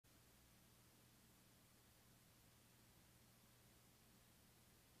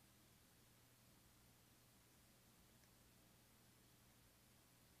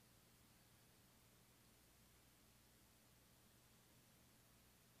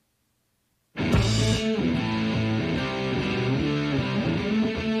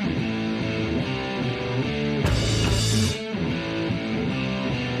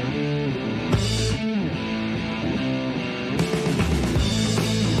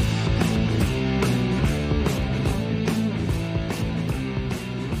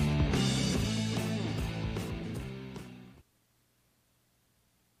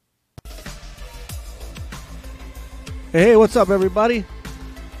Hey, what's up, everybody?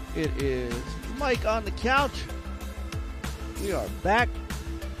 It is Mike on the couch. We are back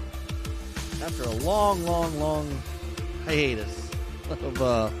after a long hiatus of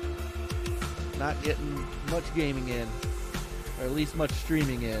not getting much gaming in, or at least much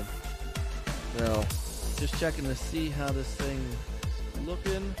streaming in. So, just checking to see how this thing is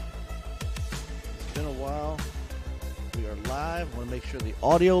looking. It's been a while. We are live. I want to make sure the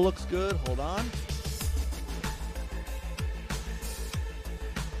audio looks good. Hold on.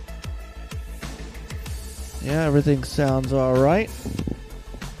 Yeah, everything sounds all right.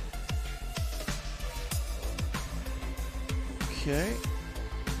 Okay.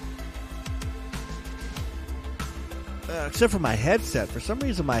 Except for my headset. For some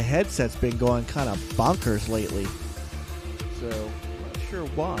reason, my headset's been going kind of bonkers lately. So, I'm not sure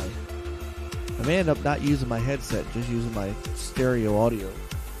why. I may end up not using my headset, just using my stereo audio.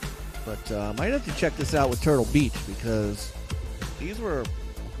 But I might have to check this out with Turtle Beach, because these were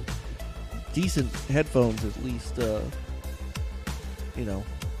decent headphones, at least,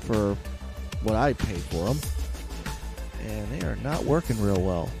 for what I paid for them. And they are not working real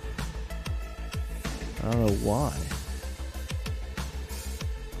well. I don't know why.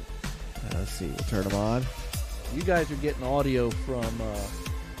 Let's see, we'll turn them on. You guys are getting audio from,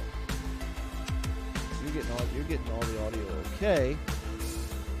 you're getting all the audio okay.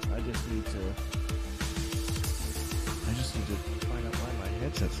 I just need to find out why my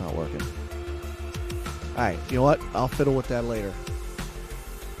headset's not working. Alright, you know what? I'll fiddle with that later.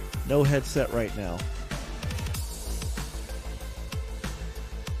 No headset right now.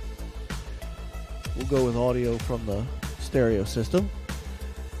 We'll go with audio from the stereo system.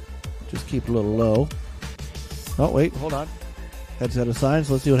 Just keep it a little low. Oh, wait, hold on. Headset assigned,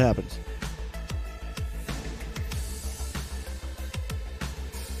 so let's see what happens.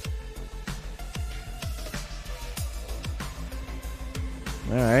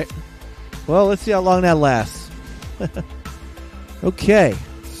 Alright. Well, let's see how long that lasts. Okay,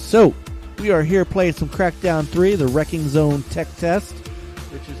 so we are here playing some Crackdown 3, the Wrecking Zone Tech Test,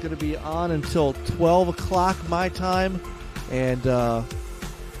 which is going to be on until 12 o'clock my time and 9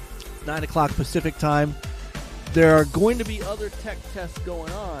 o'clock Pacific time. There are going to be other tech tests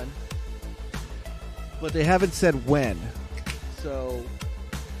going on, but they haven't said when. So,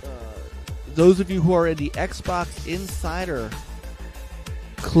 those of you who are in the Xbox Insider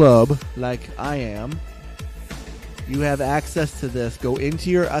Club, like I am, you have access to this. Go into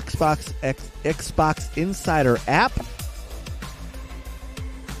your Xbox Insider app,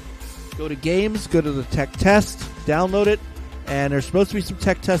 go to games, go to the tech test, download it, and there's supposed to be some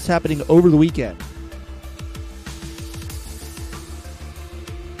tech tests happening over the weekend.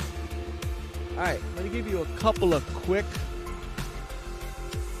 Alright, let me give you a couple of quick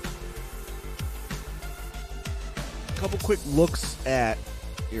looks at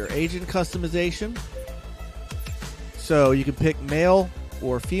your agent customization. So you can pick male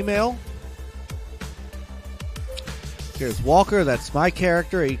or female. Here's Walker, that's my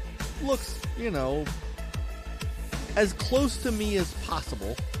character. He looks, as close to me as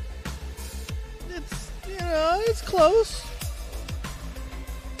possible. It's close.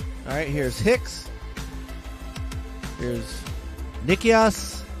 Alright, here's Hicks. Here's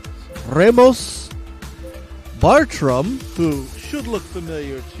Nikias Ramos Bartram, who should look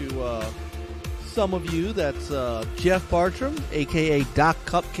familiar to some of you. That's Jeff Bartram, aka Doc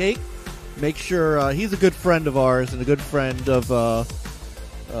Cupcake. Make sure he's a good friend of ours and a good friend of I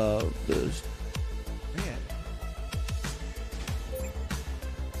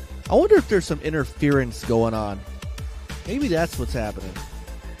wonder if there's some interference going on. Maybe that's what's happening.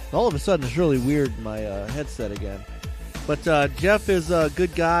 All of a sudden, it's really weird in my headset again. But Jeff is a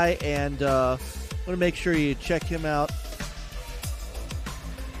good guy, and I want to make sure you check him out.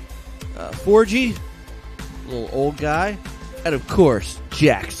 4G, little old guy, and of course,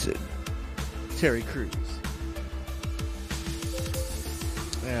 Jackson, Terry Crews.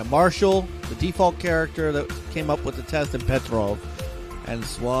 And Marshall, the default character that came up with the test, and Petrov, and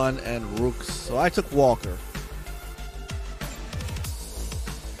Swan, and Rooks. So I took Walker.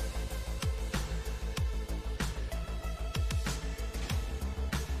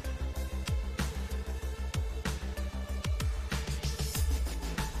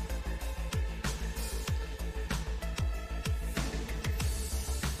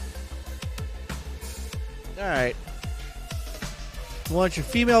 Alright. You want your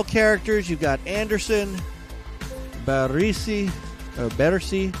female characters, you've got Anderson, Berisi,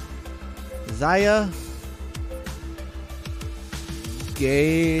 Zaya,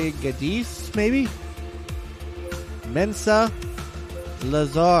 Gadis, maybe? Mensa,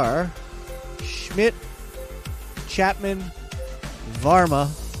 Lazar, Schmidt, Chapman, Varma,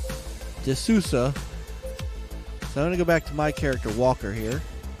 D'Souza. So I'm going to go back to my character, Walker, here.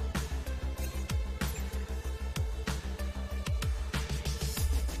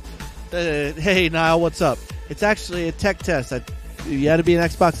 Hey, Niall, what's up? It's actually a tech test. You had to be an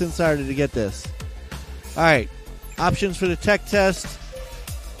Xbox Insider to get this. Alright, options for the tech test.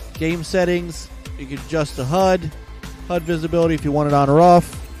 Game settings. You can adjust the HUD. HUD visibility if you want it on or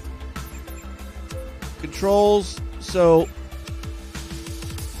off. Controls. So,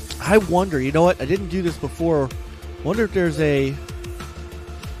 I wonder, you know what? I didn't do this before. I wonder if there's a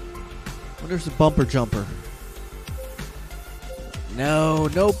bumper jumper.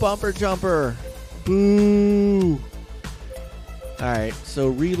 No bumper jumper. Boo. Alright, so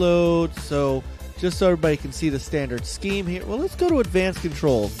reload. So, just so everybody can see the standard scheme here. Well, let's go to advanced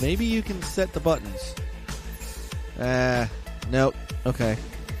controls. Maybe you can set the buttons. Nope. Okay.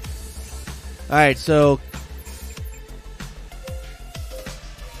 Alright, so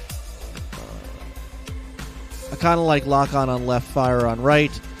I kind of like lock on left, fire on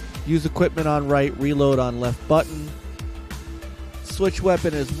right. Use equipment on right, reload on left button. Switch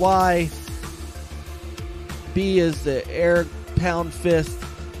weapon is Y. B is the air pound fist.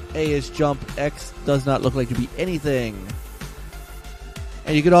 A is jump. X does not look like to be anything.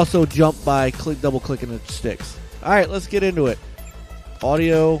 And you can also jump by double clicking the sticks. Alright, let's get into it.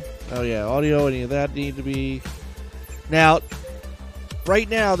 Audio. Oh yeah, audio, any of that need to be. Now, right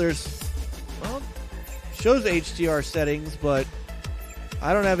now there's, well, shows HDR settings, but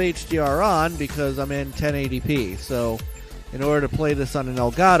I don't have HDR on because I'm in 1080p. So, in order to play this on an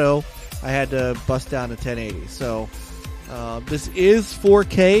Elgato, I had to bust down to 1080. So, this is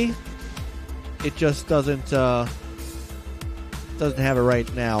 4K. It just doesn't have it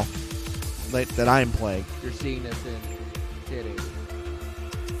right now that I'm playing. You're seeing this in 1080.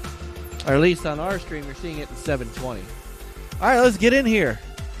 Or at least on our stream, you're seeing it in 720. Alright, let's get in here.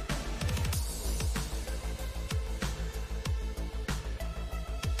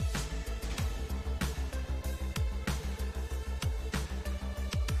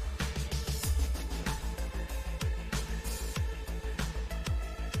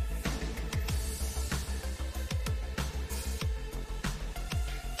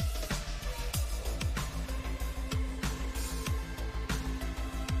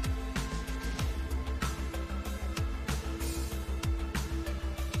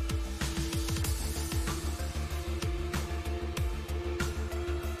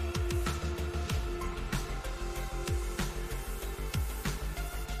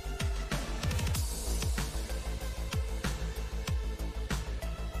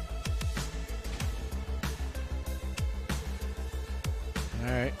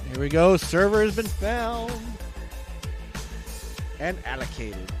 Alright, here we go. Server has been found and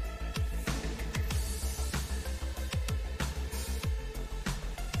allocated.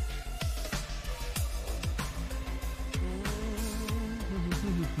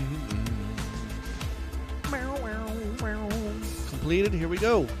 Completed. Here we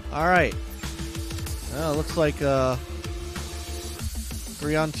go. Alright. Well, looks like 3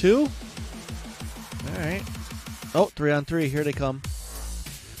 on 2. Alright. Oh, 3 on 3. Here they come.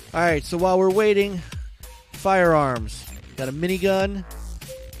 Alright, so while we're waiting, firearms. Got a minigun,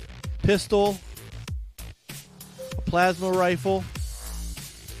 pistol, a plasma rifle,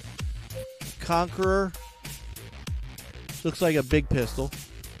 Conqueror, looks like a big pistol,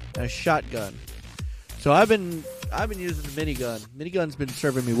 and a shotgun. So I've been using the minigun. Minigun's been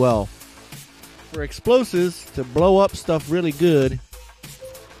serving me well. For explosives, to blow up stuff really good.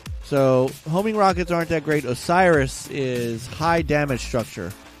 So homing rockets aren't that great. Osiris is high damage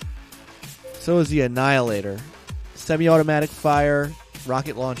structure. So is the Annihilator. Semi-automatic fire,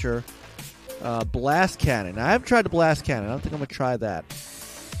 rocket launcher, blast cannon. Now, I haven't tried the blast cannon. I don't think I'm going to try that.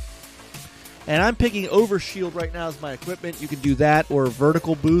 And I'm picking overshield right now as my equipment. You can do that or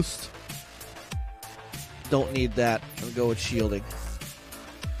vertical boost. Don't need that. I'm going to go with shielding.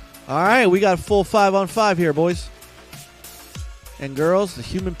 Alright, we got a full 5 on 5 here, boys. And girls, the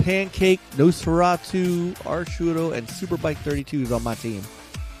Human Pancake, Nosferatu, Arshudo, and Superbike 32 is on my team.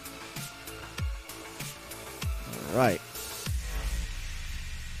 Right.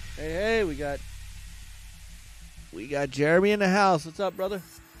 Hey, we got Jeremy in the house. What's up, brother?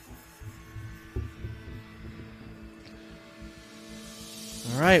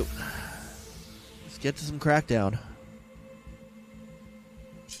 All right. Let's get to some Crackdown.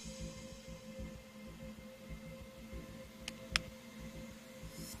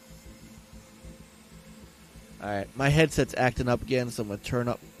 All right, my headset's acting up again, so I'm going to turn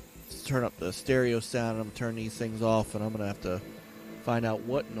up the stereo sound, and I'm going to turn these things off, and I'm going to have to find out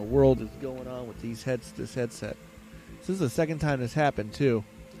what in the world is going on with this headset. This is the second time this happened too.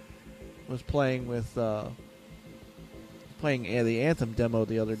 I was playing with the Anthem demo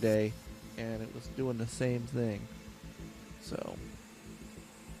the other day, and it was doing the same thing. So.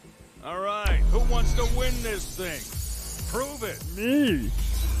 All right, who wants to win this thing? Prove it. Me.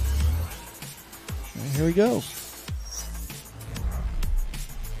 Right, here we go.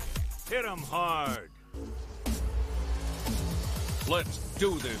 Hit 'em hard. Let's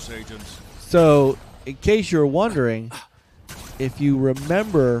do this, agents. So, in case you're wondering, if you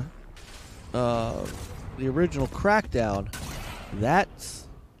remember the original Crackdown, that's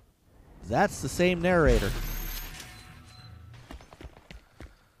the same narrator.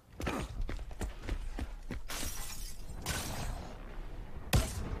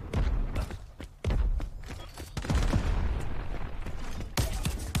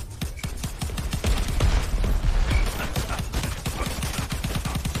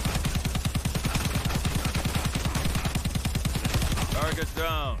 Target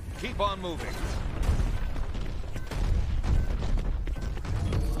down. Keep on moving.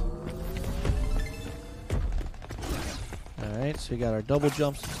 Alright, so we got our double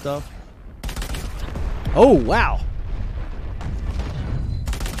jumps and stuff. Oh, wow!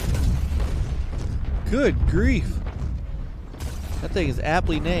 Good grief. That thing is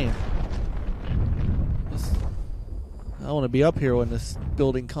aptly named. I don't want to be up here when this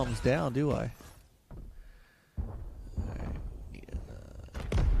building comes down, do I?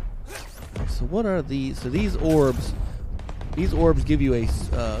 So what are these? So these orbs give you a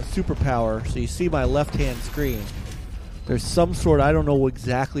superpower. So you see my left-hand screen. There's some sort, I don't know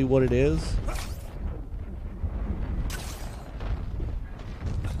exactly what it is.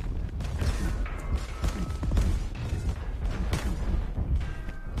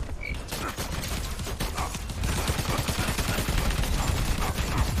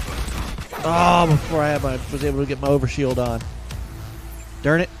 Oh, before I was able to get my overshield on.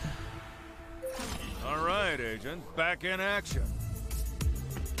 Darn it. All right, Agent, back in action.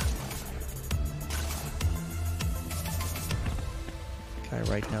 Guy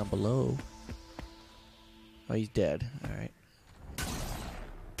right down below. Oh, he's dead. All right.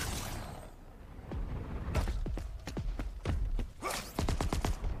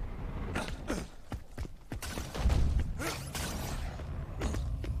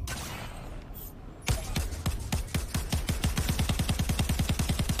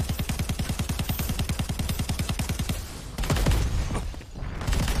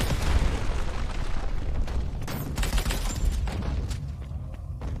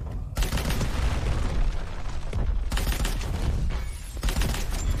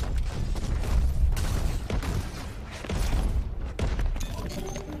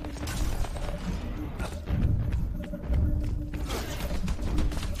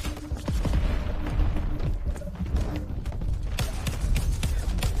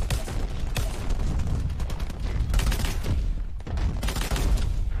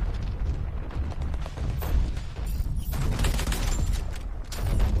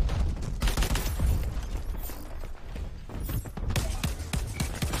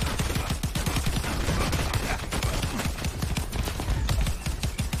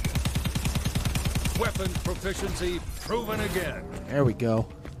 Weapons proficiency proven again. There we go.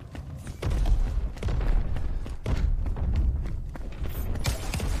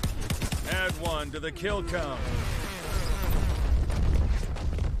 Add 1 to the kill count.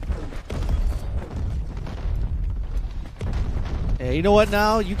 Hey, you know what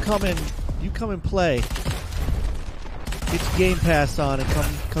now? You come and play. Get your Game Pass on and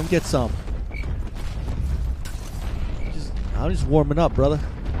come get some. I'm just warming up, brother.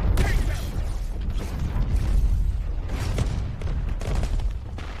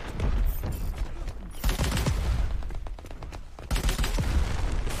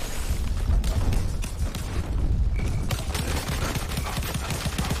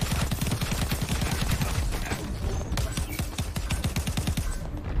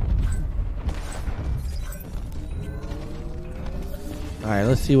 Alright,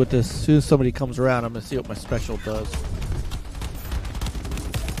 let's see what this... As soon as somebody comes around, I'm going to see what my special does.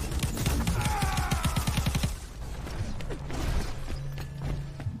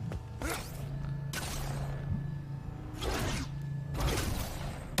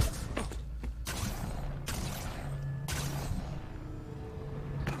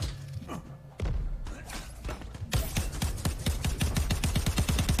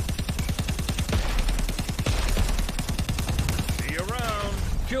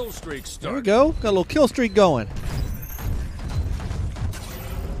 Kill streak start. There we go. Got a little kill streak going.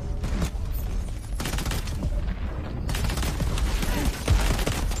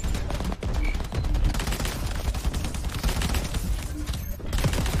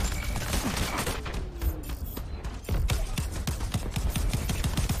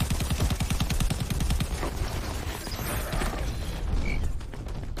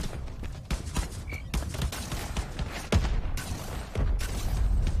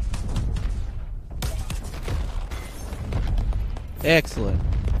 Excellent.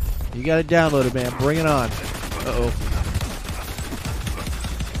 You got it downloaded, man. Bring it on. Uh-oh.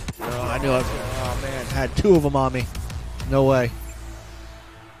 Oh, I knew it. Oh, man. Had two of them on me. No way.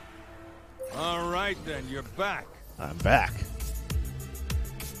 All right, then. You're back. I'm back.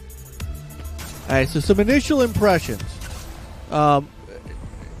 All right, so some initial impressions.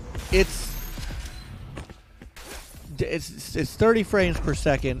 It's 30 frames per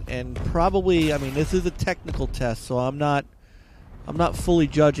second, and probably, I mean, this is a technical test, so I'm not fully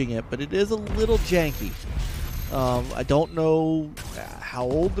judging it, but it is a little janky. I don't know how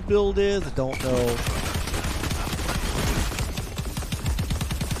old the build is. I don't know.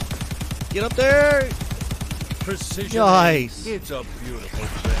 Get up there! Precision. Nice. It's a beautiful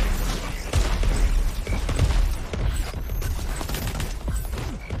thing.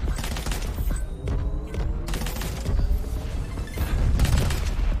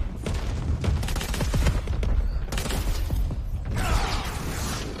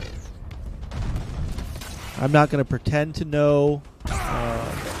 I'm not going to pretend to know,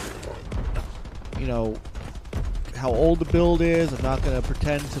 how old the build is. I'm not going to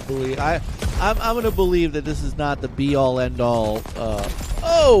pretend to believe. I'm going to believe that this is not the be-all, end-all.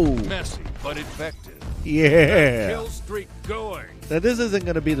 Messy, but effective. Yeah. Kill streak going. That this isn't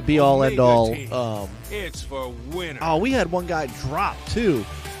going to be the be-all, end-all. It's for winner. Oh, we had one guy drop, too.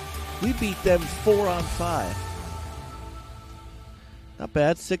 We beat them 4-on-5. Not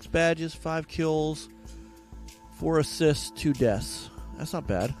bad. 6 badges, 5 kills. 4 assists, 2 deaths. That's not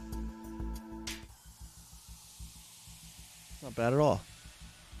bad. Not bad at all.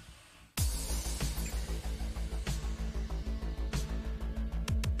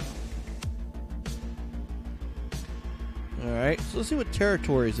 Alright, so let's see what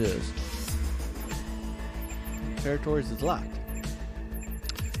Territories is. Territories is locked.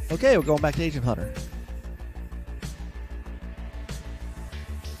 Okay, we're going back to Agent Hunter.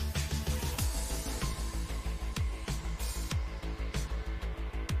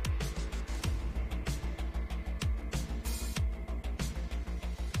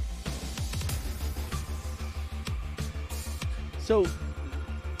 So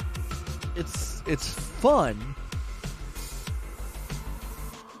it's fun.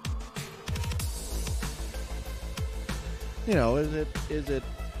 You know, is it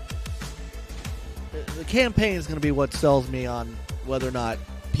the campaign is going to be what sells me on whether or not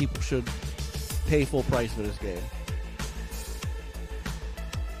people should pay full price for this game.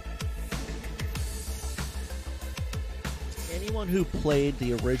 Anyone who played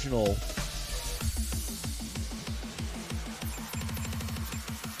the original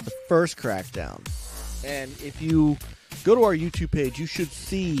first Crackdown, and if you go to our YouTube page, you should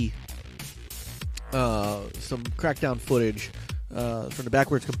see some Crackdown footage from the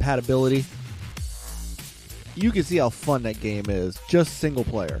backwards compatibility. You can see how fun that game is, just single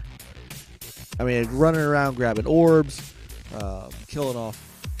player. I mean, running around grabbing orbs, killing off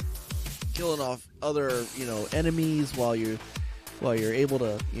other enemies while you're able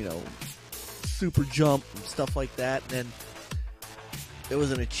to super jump and stuff like that. And then there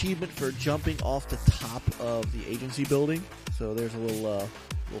was an achievement for jumping off the top of the agency building. So there's a little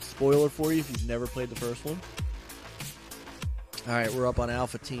spoiler for you if you've never played the first one. All right, we're up on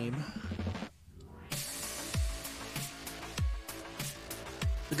Alpha Team.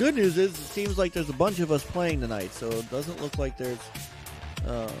 The good news is it seems like there's a bunch of us playing tonight, so it doesn't look like there's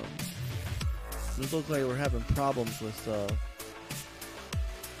it looks like we're having problems with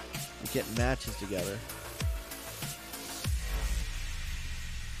getting matches together.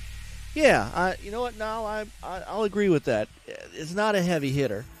 Yeah, you know what? Now I'll agree with that. It's not a heavy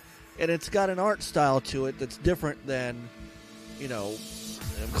hitter, and it's got an art style to it that's different than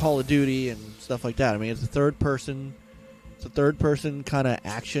Call of Duty and stuff like that. I mean, it's a third person kind of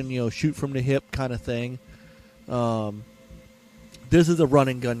action, shoot from the hip kind of thing. This is a run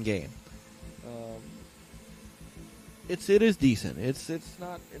and gun game. It is decent. It's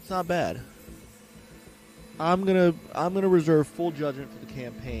not bad. I'm gonna reserve full judgment for the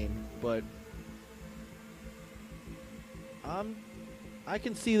campaign, but I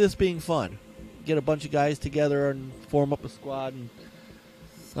can see this being fun. Get a bunch of guys together and form up a squad, and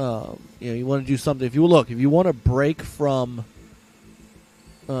you want to do something. If you want to break from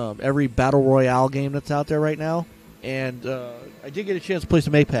every battle royale game that's out there right now, and I did get a chance to play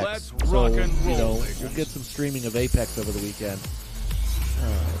some Apex. Let's rock and roll, we'll get some streaming of Apex over the weekend.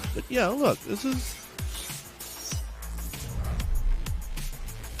 But yeah, look, this is.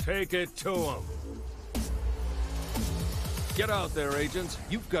 Take it to him. Get out there, agents.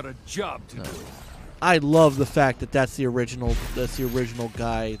 You've got a job to do. I love the fact that that's the original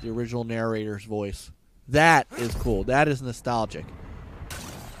guy, the original narrator's voice. That is cool. That is nostalgic.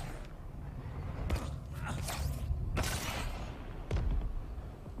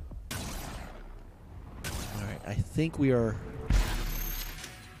 All right, I think we are...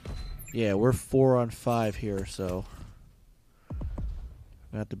 Yeah, we're 4 on 5 here, so...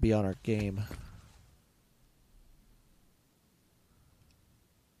 we have to be on our game.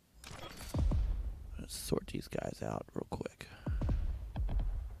 Let's sort these guys out real quick.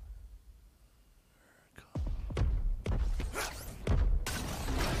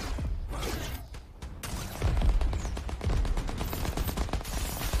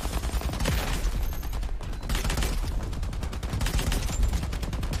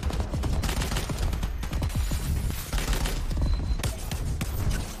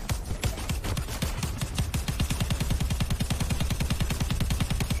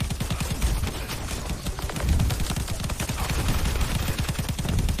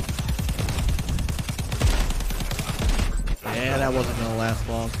 Yeah, that wasn't going to last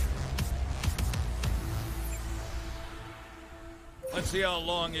long. Let's see how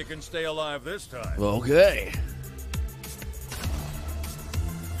long you can stay alive this time. Okay.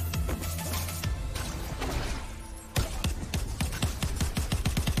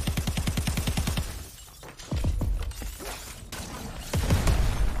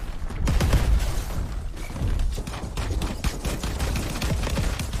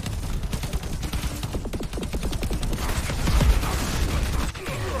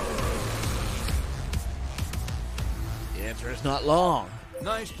 The answer is not long.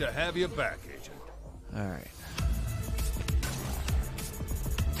 Nice to have you back, Agent. All right.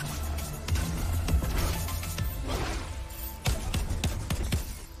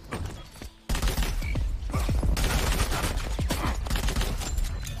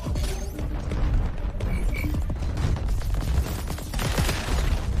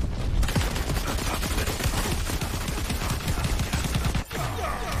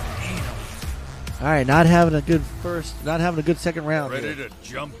 All right, not having a good second round. Ready here. to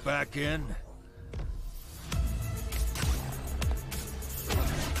jump back in?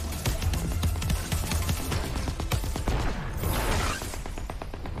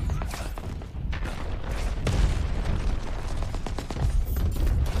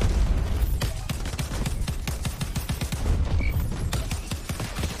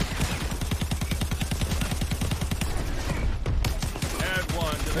 Add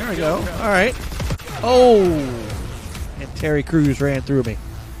one to the There we kill go. count. All right. Oh, and Terry Crews ran through me.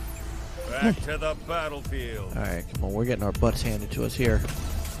 Back to the battlefield. All right, come on, we're getting our butts handed to us here.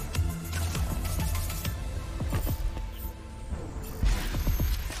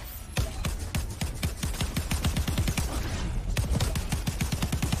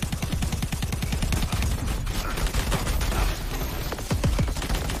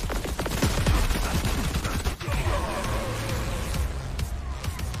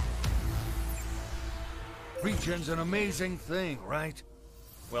 Regen's an amazing thing, right?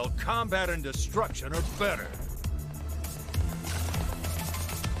 Well, combat and destruction are better.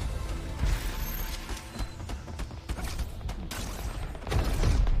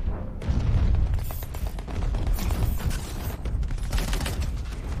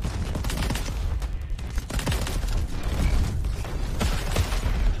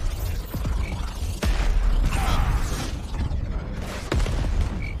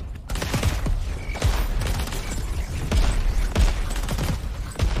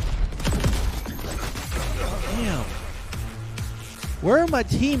 Damn. Where are my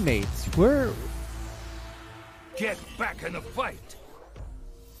teammates? Where? Get back in the fight.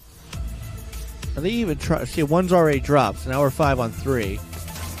 Are they even try? See, one's already dropped, so now we're 5 on 3.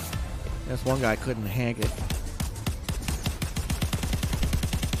 Guess one guy couldn't hang it.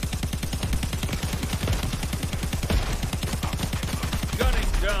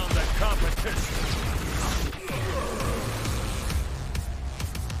 Gunning down the competition.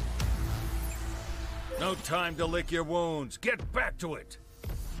 No time to lick your wounds. Get back to it.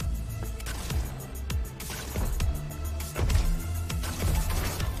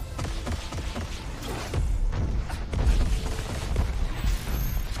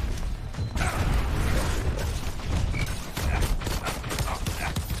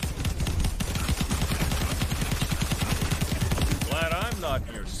 Glad I'm not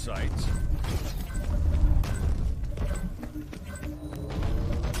in your sights.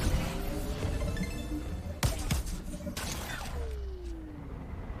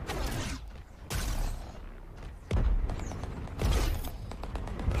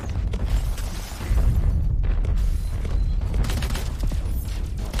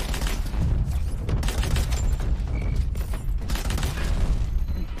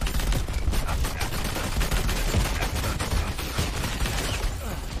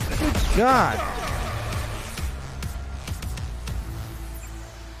 God.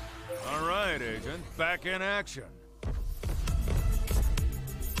 All right, Agent. Back in action.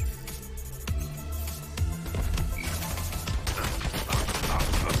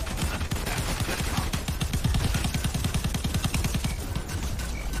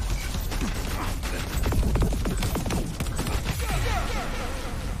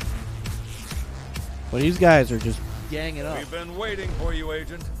 Well, these guys are just ganging up. We've been waiting for you,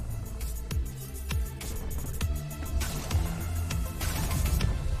 Agent.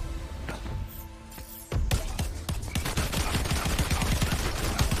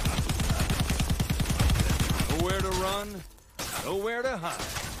 Nowhere to run, nowhere to hide.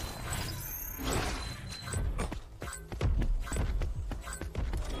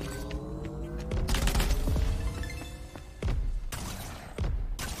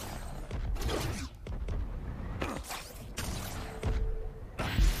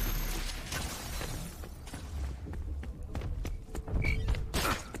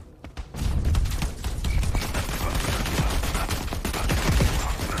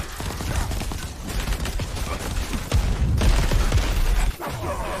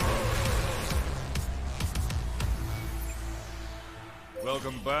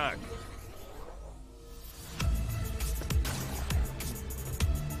 Welcome back.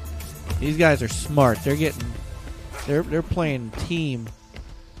 These guys are smart. They're playing team,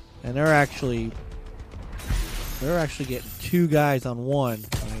 and they're actually getting two guys on one.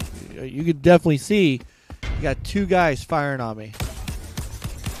 You could definitely see you got two guys firing on me.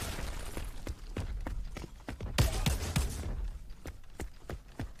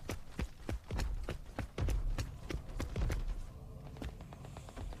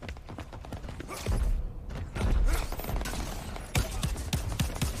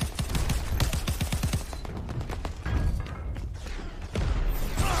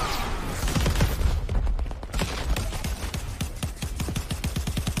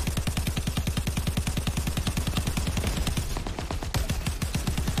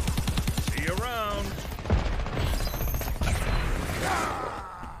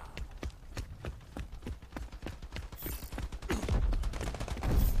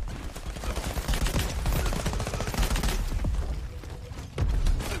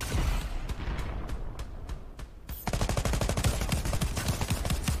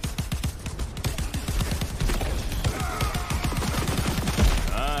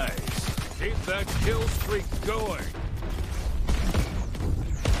 That kill streak going.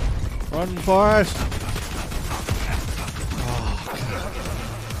 Run, Forrest.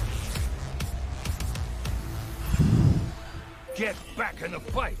 Get back in the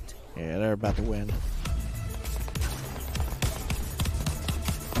fight. Yeah, they're about to win.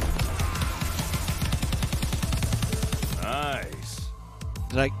 Nice.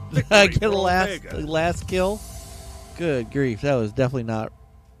 Did I get a last kill? Good grief, that was definitely not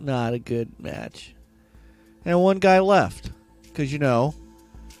a good match. And one guy left, because you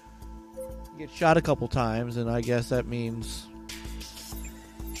get shot a couple times, and I guess that means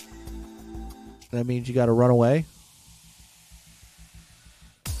you got to run away.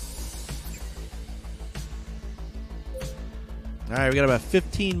 All right, we got about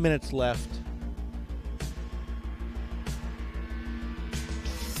 15 minutes left.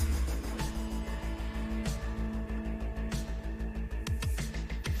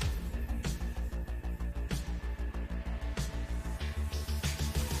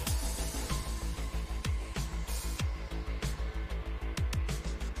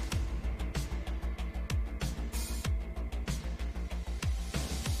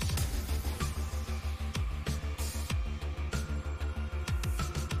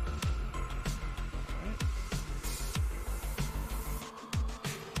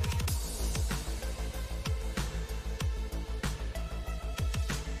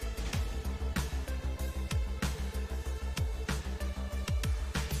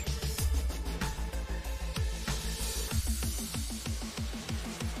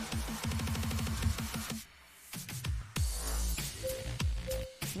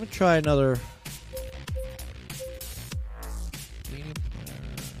 I'm gonna try another medium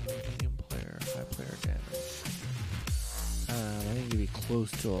player, high player damage. I need to be close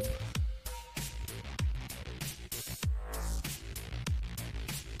to him.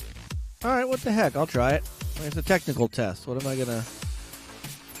 All right, what the heck? I'll try it. It's a technical test. What am I gonna?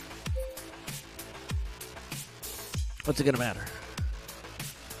 What's it gonna matter?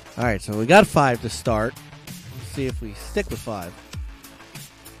 All right, so we got 5 to start. Let's see if we stick with 5.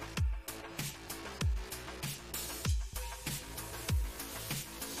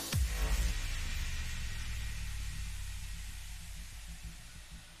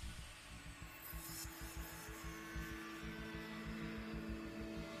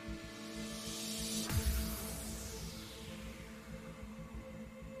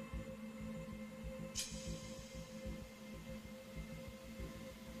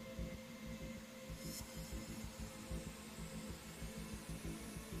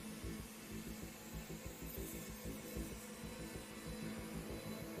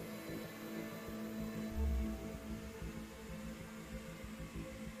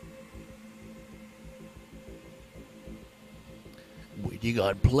 Waiting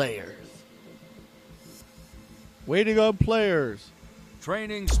on players. Waiting on players.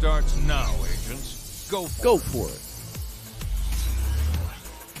 Training starts now, agents. Go for Go it. for it.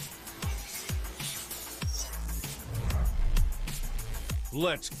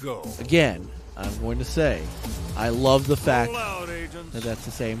 Let's go. Again, I'm going to say, I love the fact Pull out, agents. that that's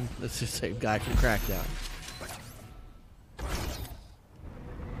the same guy from Crackdown.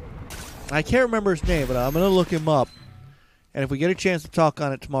 I can't remember his name, but I'm going to look him up. And if we get a chance to talk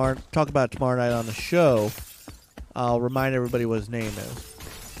about it tomorrow night on the show, I'll remind everybody what his name is.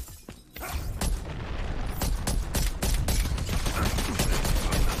 All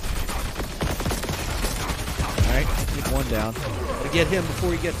right, keep one down. Gotta get him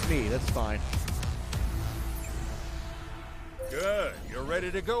before he gets me. That's fine. Good. You're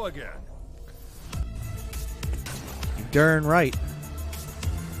ready to go again. You're darn right.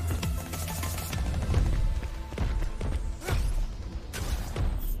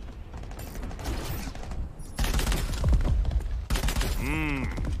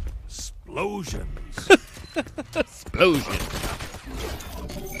 Explosions. Explosion.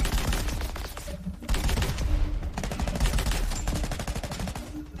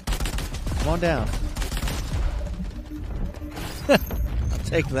 Come on down. I'll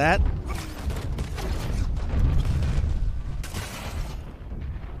take that.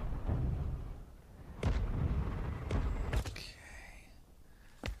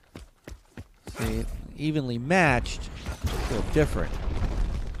 See, evenly matched, feel different.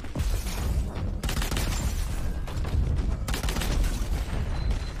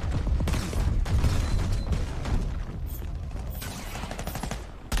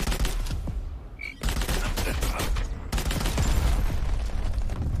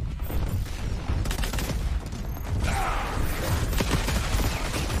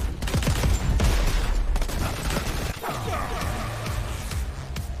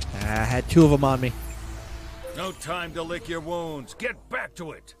 I had two of them on me. No time to lick your wounds. Get back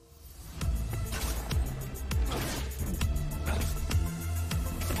to it.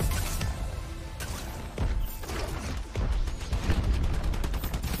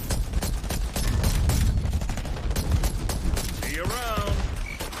 See you around.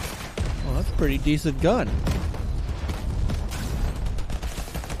 Well, that's a pretty decent gun.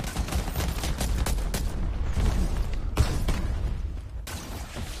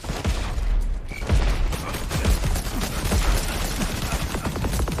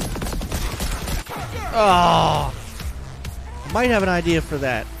 Oh, might have an idea for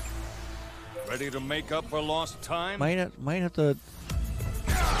that. Ready to make up for lost time? Might have to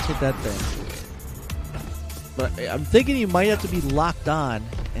hit that thing. But I'm thinking you might have to be locked on,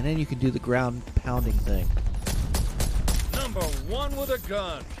 and then you can do the ground pounding thing. Number one with a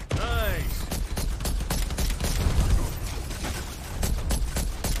gun. Nice.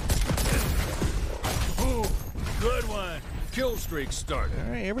 Ooh, good one. Kill streak started.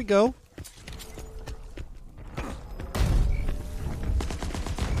 All right, here we go.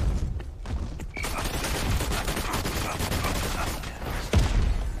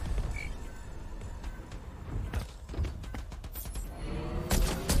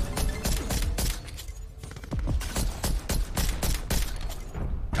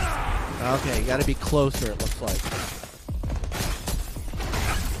 Okay, you gotta be closer, it looks like.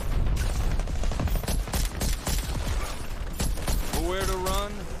 Nowhere to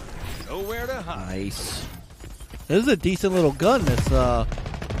run, nowhere to hide. Nice. This is a decent little gun, this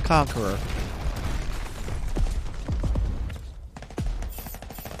Conqueror.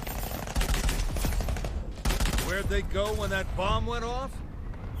 Where'd they go when that bomb went off?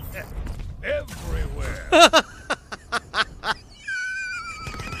 Everywhere.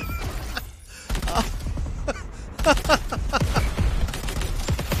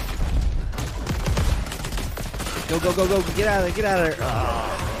 Go, go, go, go. Get out of there. Get out of there.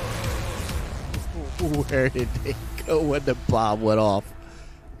 Oh. Where did they go when the bomb went off?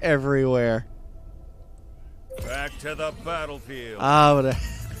 Everywhere. Back to the battlefield. I'm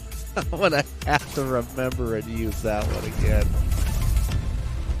gonna have to remember and use that one again.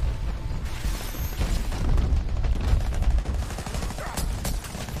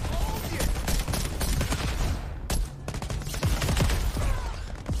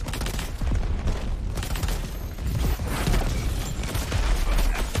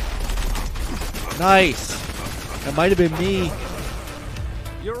 Nice. That might have been me.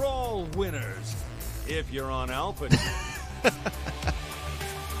 You're all winners if you're on Alpha.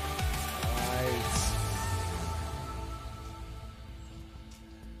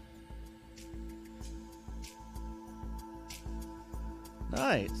 Nice.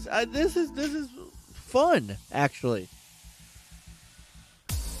 Nice. This is fun, actually.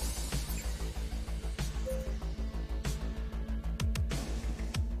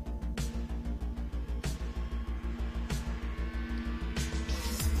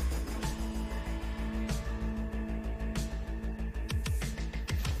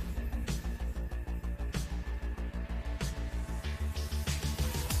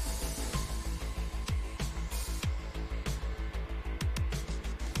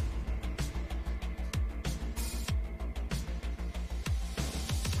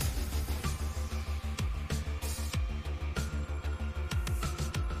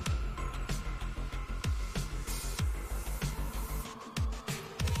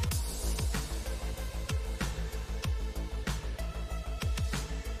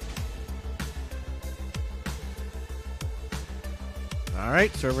 All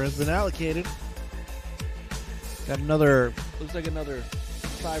right, server has been allocated. Got another, looks like another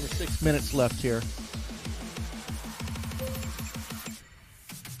 5 or 6 minutes left here.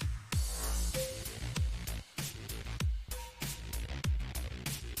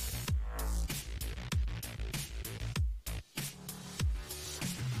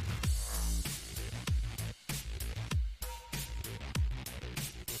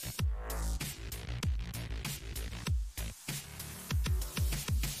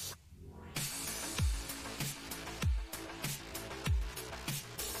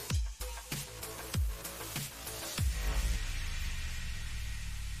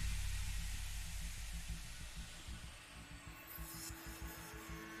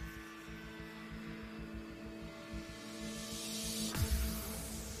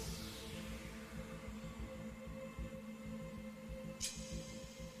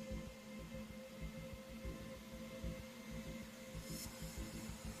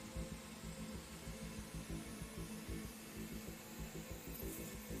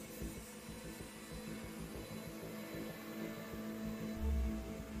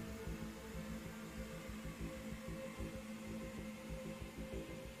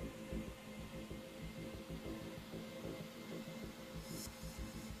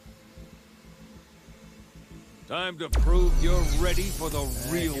 Time to prove you're ready for the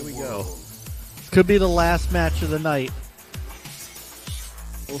real here we world. go. Could be the last match of the night.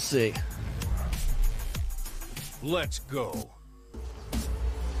 We'll see. Let's go.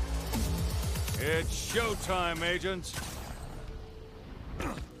 It's showtime, agents.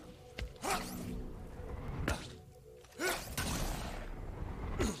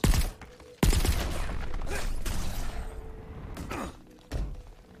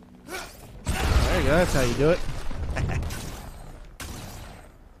 There you go. That's how you do it.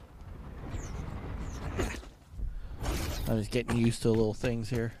 I'm just getting used to little things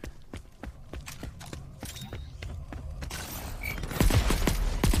here.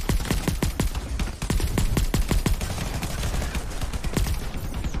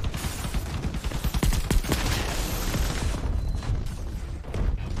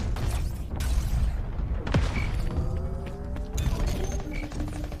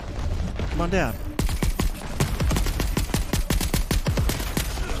 Come on down.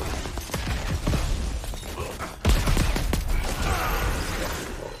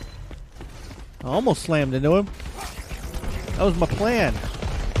 I almost slammed into him. That was my plan.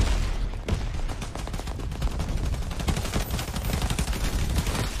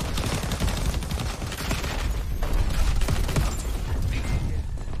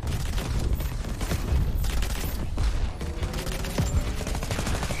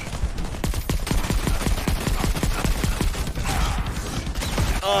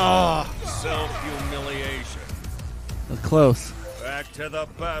 Oh, Self-humiliation. that's close. Back to the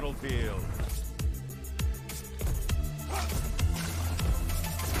battlefield.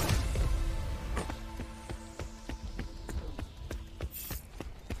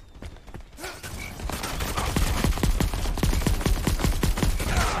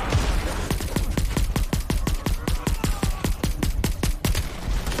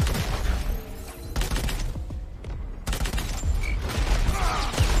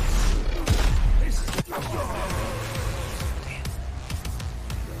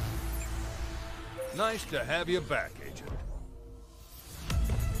 Nice to have you back, Agent.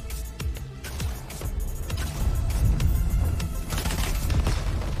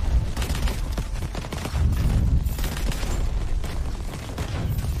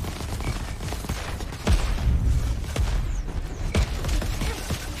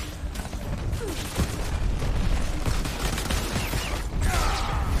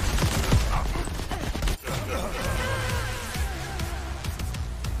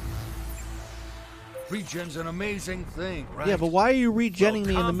 Regen's an amazing thing, right? Yeah, but why are you regenning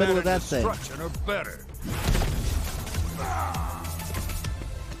me in the middle of that thing? Destruction are better.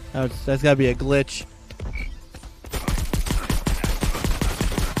 That's got to be a glitch.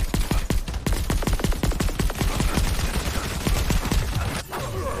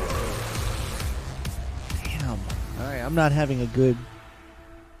 Damn. All right, I'm not having a good.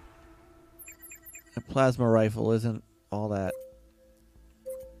 A plasma rifle isn't all that.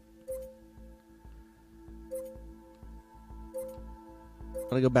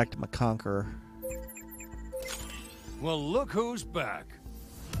 I'm gonna go back to my Conqueror. Well, look who's back.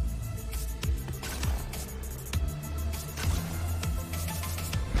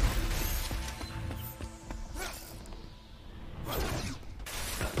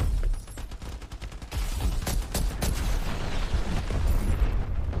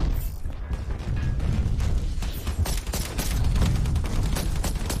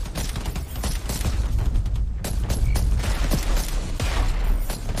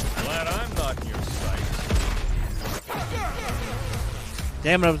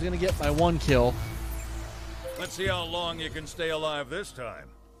 Damn it, I was going to get my 1 kill. Let's see how long you can stay alive this time.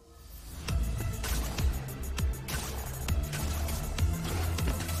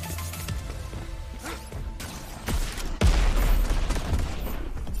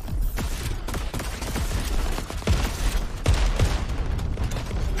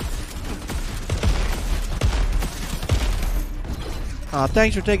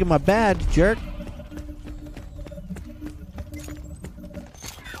 Thanks for taking my badge, jerk.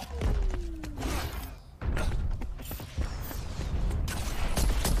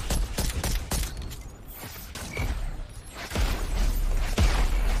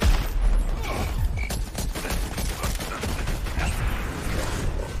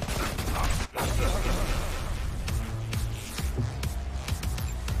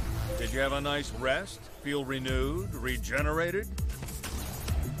 Did you have a nice rest? Feel renewed, regenerated?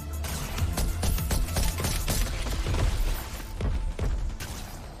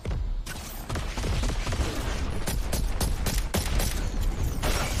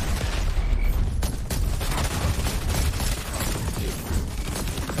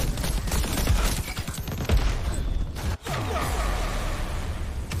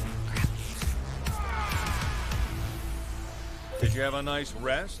 Did you have a nice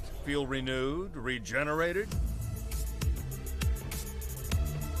rest? Feel renewed, regenerated?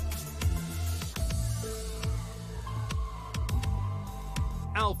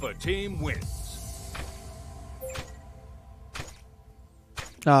 Alpha team wins.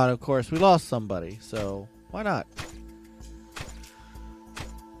 And of course, we lost somebody, so why not?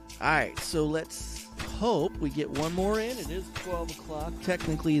 Alright, so let's hope we get one more in. It is 12 o'clock.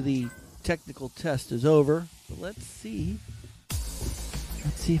 Technically, the technical test is over, but let's see.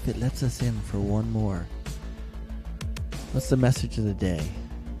 Let's see if it lets us in for one more. What's the message of the day?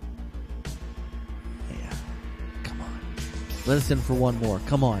 Yeah. Come on. Let us in for one more.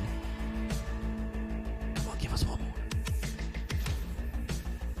 Come on. Come on, give us one more.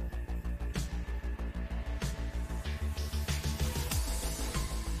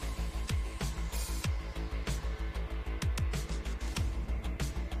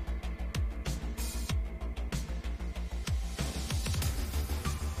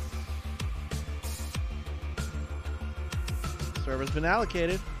 Server's been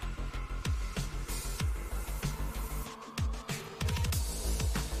allocated.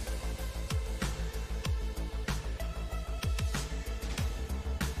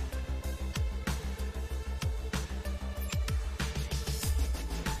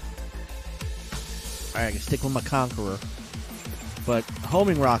 Alright, I can stick with my Conqueror. But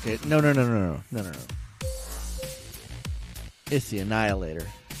homing rocket, no. It's the Annihilator.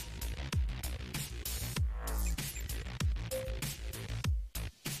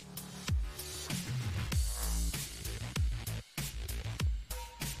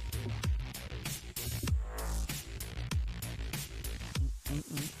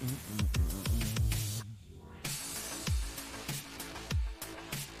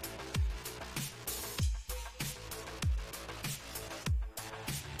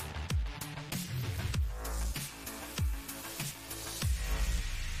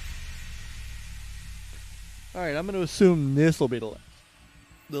 Alright, I'm going to assume this will be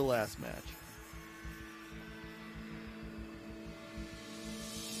the last match.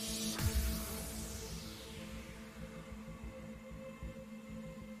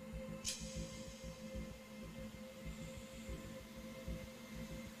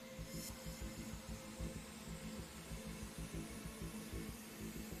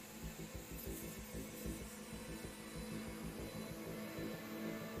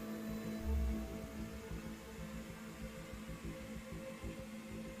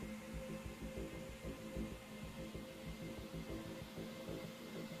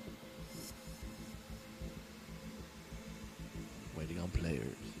 Waiting on players.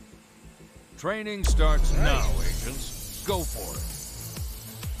 Training starts now, agents. Go for it.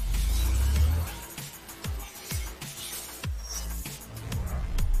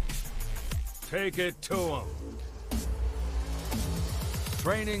 Take it to them.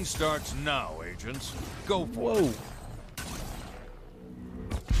 Training starts now, agents. Go for it.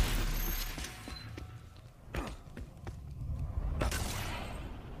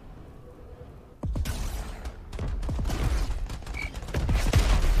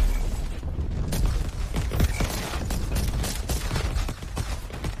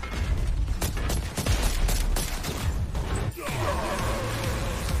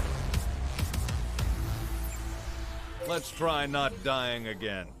 Let's try not dying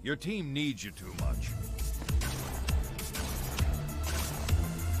again. Your team needs you too much.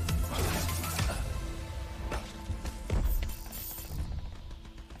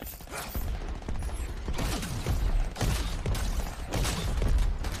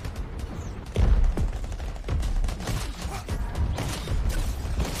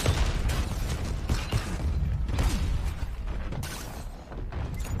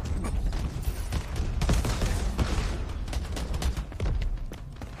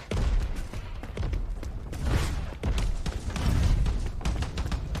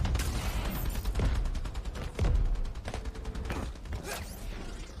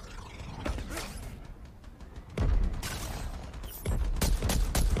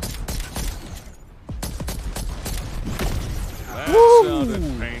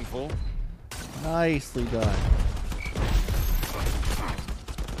 sounded painful. Nicely done.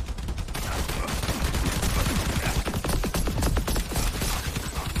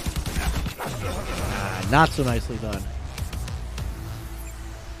 Not so nicely done.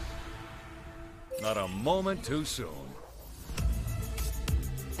 Not a moment too soon.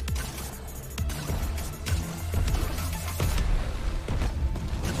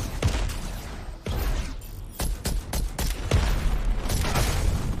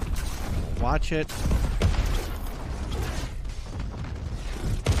 Watch it.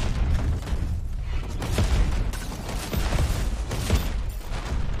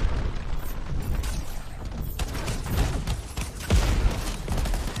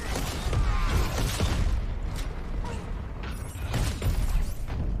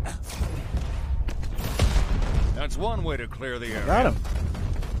 That's one way to clear the area. Got him.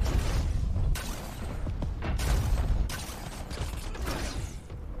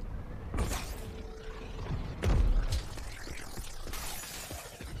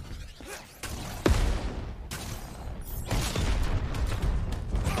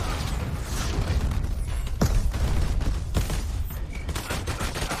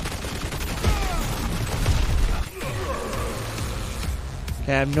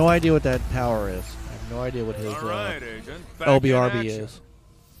 Okay, I have no idea what that power is. I have no idea what his All right, Agent. Back in LBRB action. is.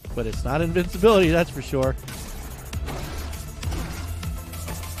 But it's not invincibility, that's for sure.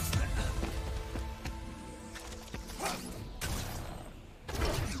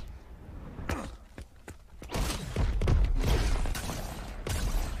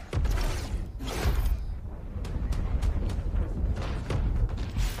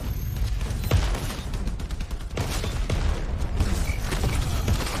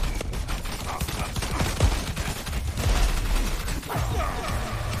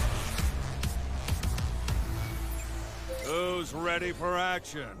 Who's ready for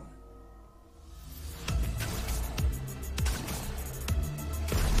action?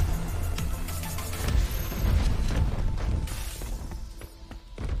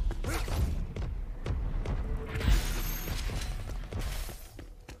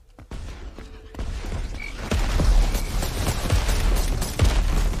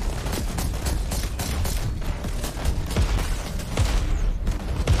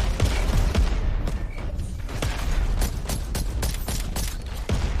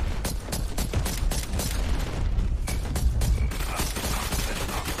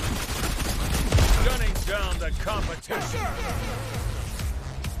 Gunning down the competition.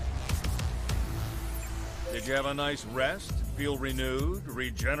 Did you have a nice rest? Feel renewed?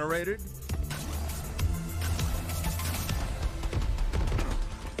 Regenerated?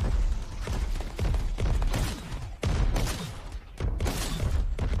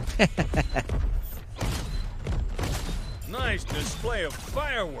 Nice display of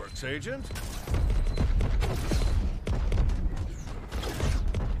fireworks, Agent.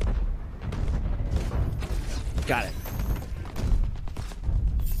 Got it.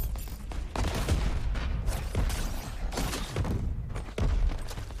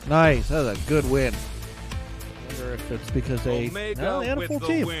 Nice. That was a good win. I wonder if it's because they had a with full the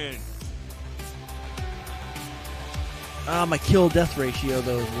team. win. My kill death ratio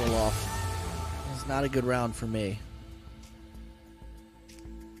though is a little off. It's not a good round for me.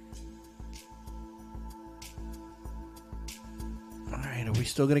 All right, are we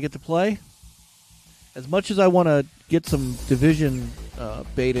still gonna get to play? As much as I want to get some Division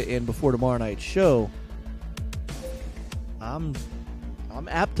beta in before tomorrow night's show, I'm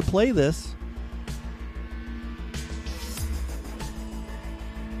apt to play this.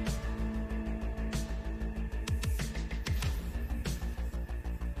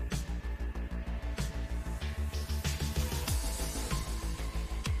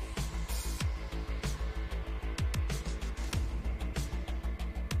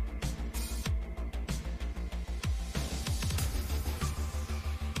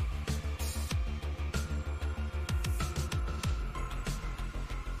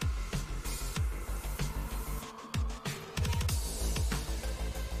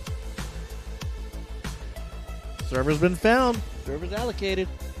 Server's been found. Server's allocated.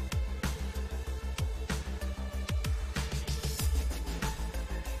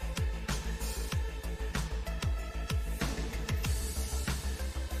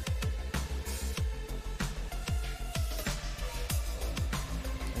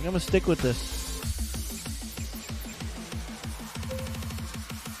 I think I'm gonna stick with this.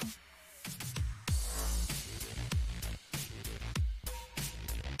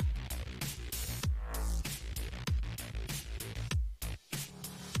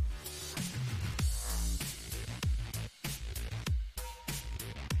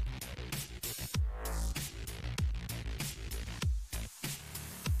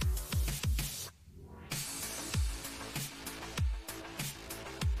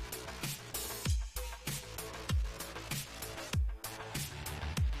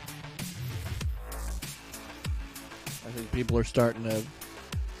 I think people are starting to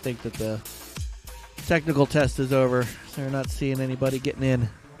think that the technical test is over. They're not seeing anybody getting in.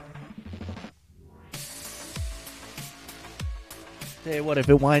 Tell you what, if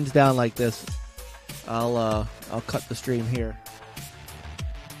it winds down like this, I'll cut the stream here.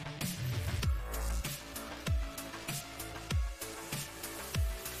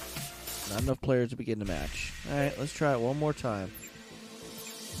 Not enough players to begin the match. All right, let's try it one more time.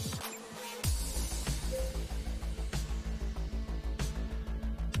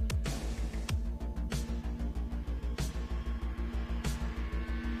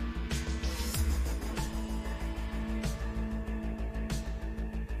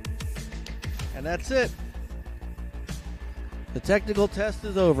 And that's it. The technical test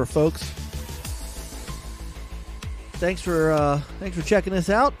is over, folks. Thanks for checking this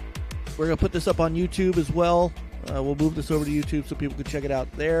out. We're going to put this up on YouTube as well. We'll move this over to YouTube so people can check it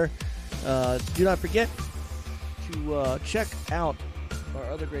out there. Do not forget to check out our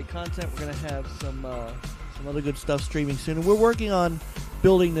other great content. We're going to have some other good stuff streaming soon. And we're working on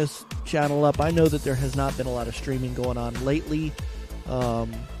building this channel up. I know that there has not been a lot of streaming going on lately.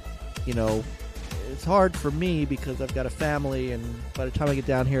 It's hard for me because I've got a family, and by the time I get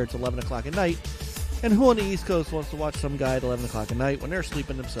down here, it's 11 o'clock at night. And who on the East Coast wants to watch some guy at 11 o'clock at night when they're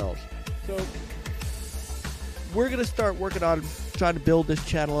sleeping themselves? So we're going to start working on trying to build this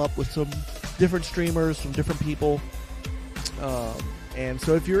channel up with some different streamers, some different people. And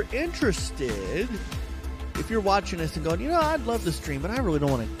so if you're interested, if you're watching this and going, I'd love to stream, but I really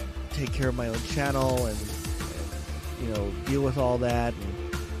don't want to take care of my own channel and deal with all that. And,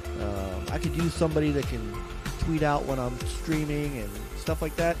 I could use somebody that can tweet out when I'm streaming and stuff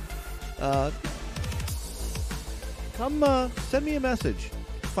like that. Come send me a message.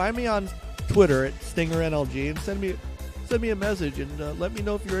 Find me on Twitter at StingerNLG and send me a message and let me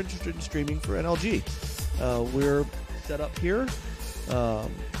know if you're interested in streaming for NLG. We're set up here.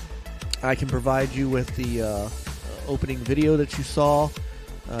 I can provide you with the opening video that you saw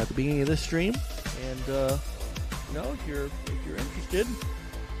at the beginning of this stream, and if you're interested,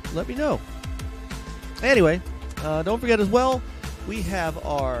 let me know. Anyway, don't forget as well, we have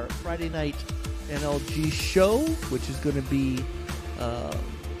our Friday night NLG show, which is going to be,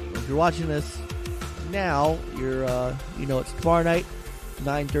 if you're watching this now, it's tomorrow night,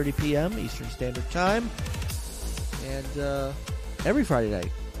 9:30 p.m. Eastern Standard Time, and every Friday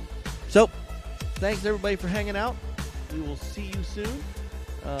night. So, thanks everybody for hanging out. We will see you soon.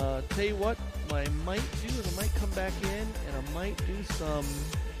 Tell you what, I might do is I might come back in and I might do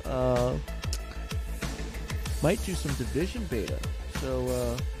some division beta.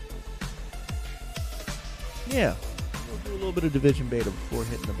 So yeah, we'll do a little bit of division beta before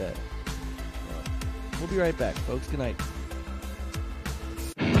hitting the bed. We'll be right back, folks. Good night.